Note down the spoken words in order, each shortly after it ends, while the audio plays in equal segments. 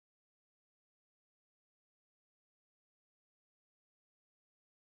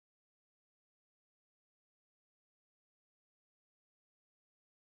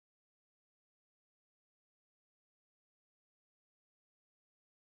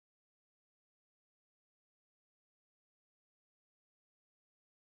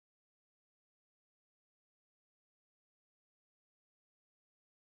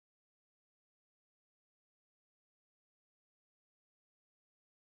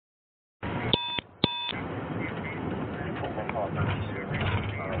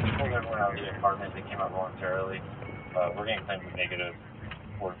Told everyone out of the apartment. They came out voluntarily. We're getting claimed negative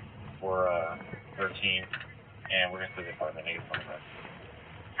for 13, and we're going to stay the apartment negative 25.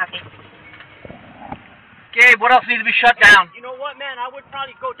 Happy. Gabe, what else needs to be shut down? You know what, man? I would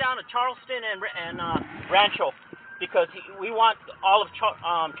probably go down to Charleston and Rancho because we want all of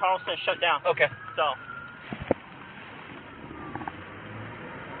Charleston shut down. Okay. So.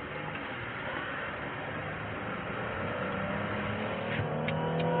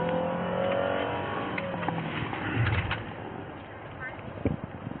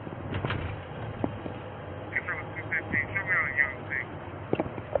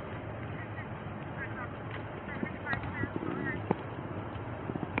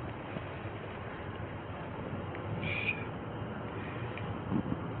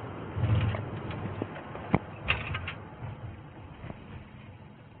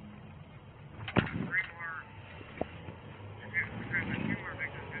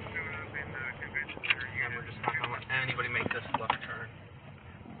 Anybody make this left turn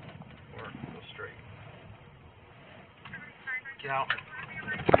or go straight. Get out.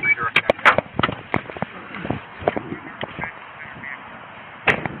 Redirect that.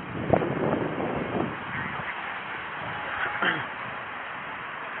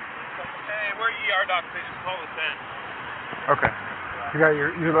 Hey, we're ER docs. They just call us in. Okay. You got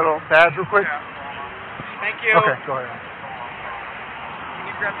your little badge real quick? Yeah. Thank you. Okay, go ahead. Can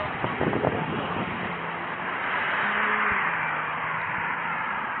you grab those?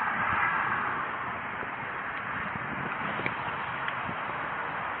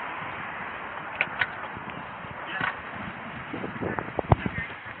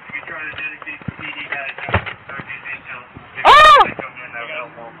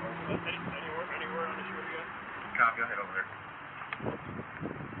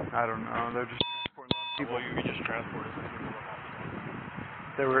 I don't know. They're just transporting a lot of people. Well, you could just transport us.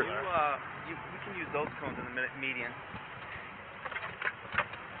 They were. We can use those cones in the median.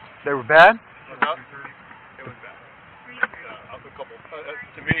 They were bad. It was bad. A couple.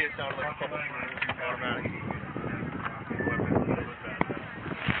 To me, it sounded like a couple automatic. Weapons. It was bad.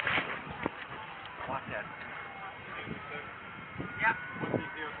 Watch that. Yeah.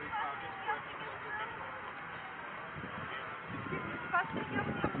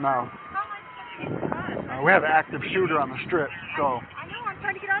 No. We have an active shooter on the strip, so. I know, I'm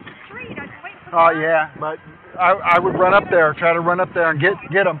trying to get off the street. I'm waiting for Oh yeah, but I would run up there, try to run up there and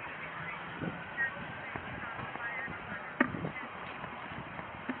get them.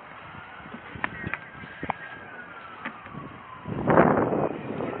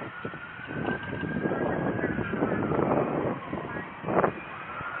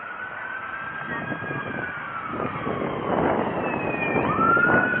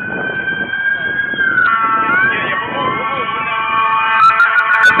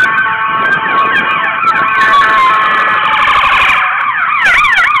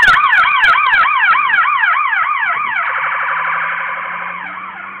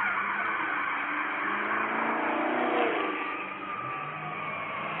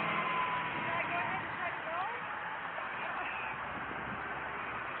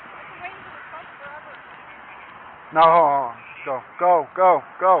 No,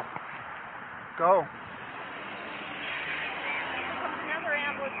 go. another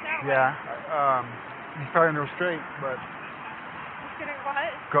ambulance that way. Yeah, he's probably no straight, but. He's gonna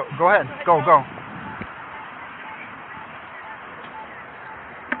what? Go ahead, go.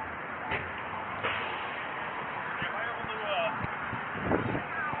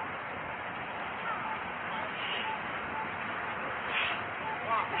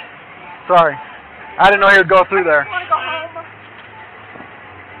 Sorry, I didn't know he would go through there. I want to go home.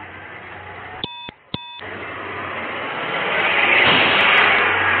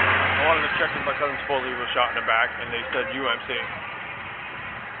 I wanted to check if my cousin Foley was shot in the back, and they said UMC.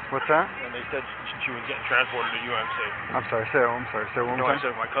 What's that? And they said she was getting transported to UMC. I'm sorry, say it one more No, I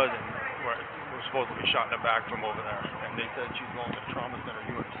time. said my cousin was supposed to be shot in the back from over there, and they said she's going to the trauma center,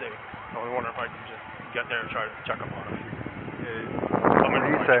 UMC. I was wondering if I could just get there and try to check up on her. What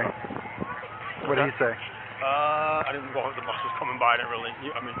did he say? What did he say? I didn't go. The bus was coming by. I didn't really.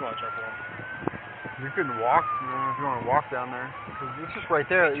 I mean, you want to check for him? You can walk, if you want to walk down there. Cause it's just right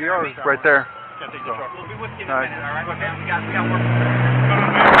there. The ER is right there. Can't take the truck. We'll be with you in All a right. minute, all right? Okay, we got work.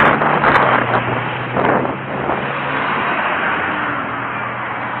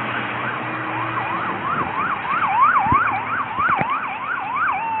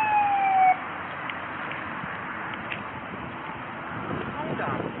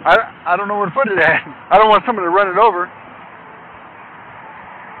 I don't know where to put it at. I don't want somebody to run it over.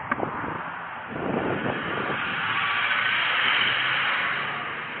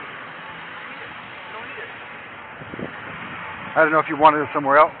 I don't know if you wanted it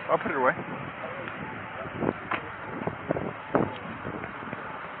somewhere else. I'll put it away.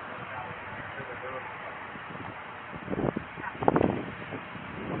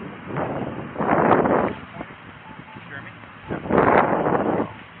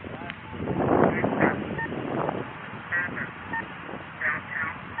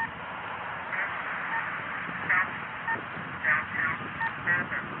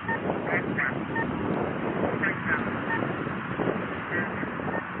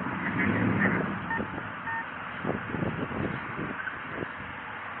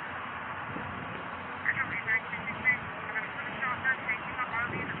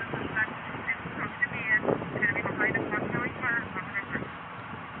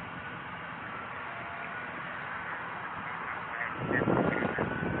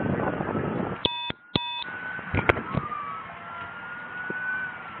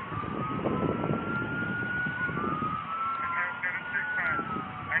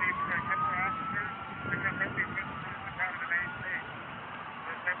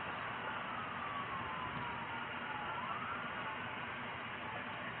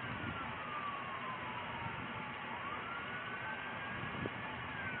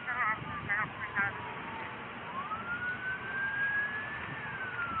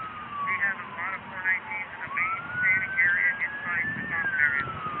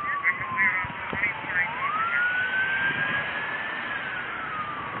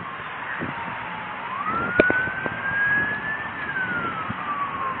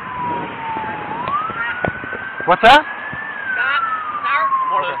 What's that?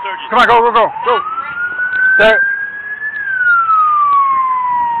 One of the surgeons. Come on, go. There.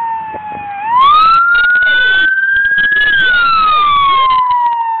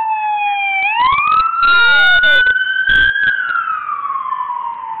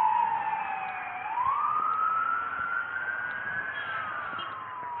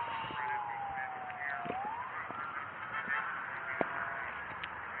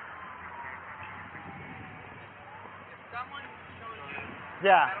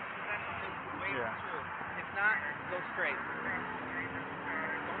 Yeah. Yeah. If not, go straight. Don't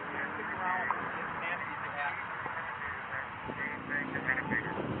stick around. It's nasty to have.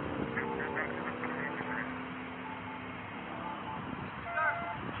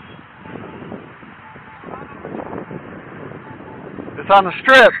 It's on the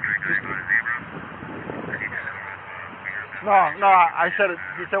strip. No, I said it.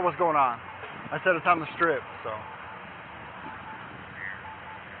 He said what's going on. I said it's on the strip, so.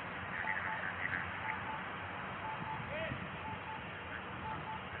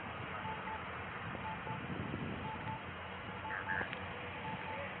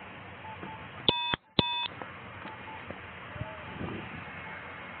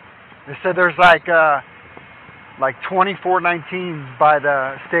 They said there's like 24 19s by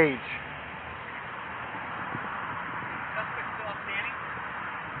the stage.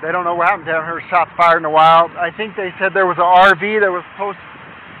 They don't know what happened. They haven't heard shots fired in a while. I think they said there was an RV that was posted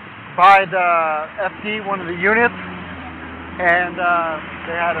by the FD, one of the units, and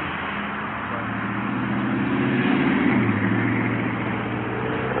they had him.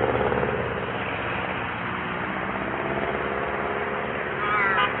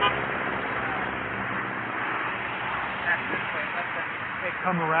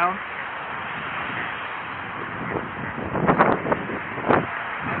 Come around.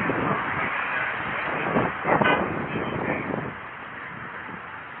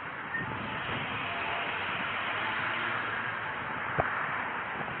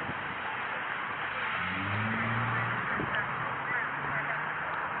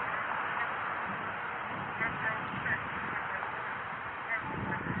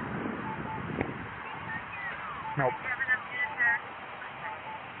 Nope.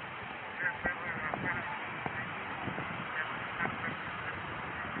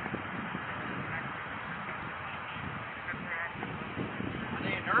 Are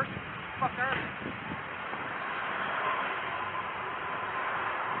they a nurse? Fuck are they?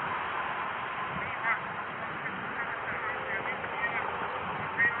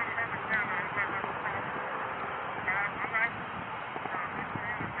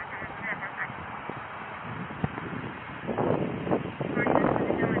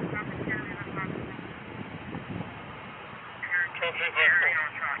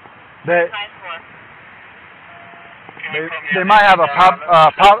 They might have a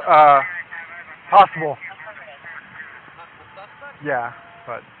possible. Yeah,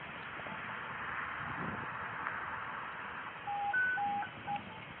 but.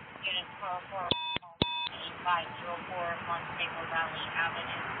 Unit 12-4-8504 Montego Valley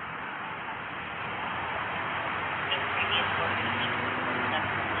Avenue. vehicle.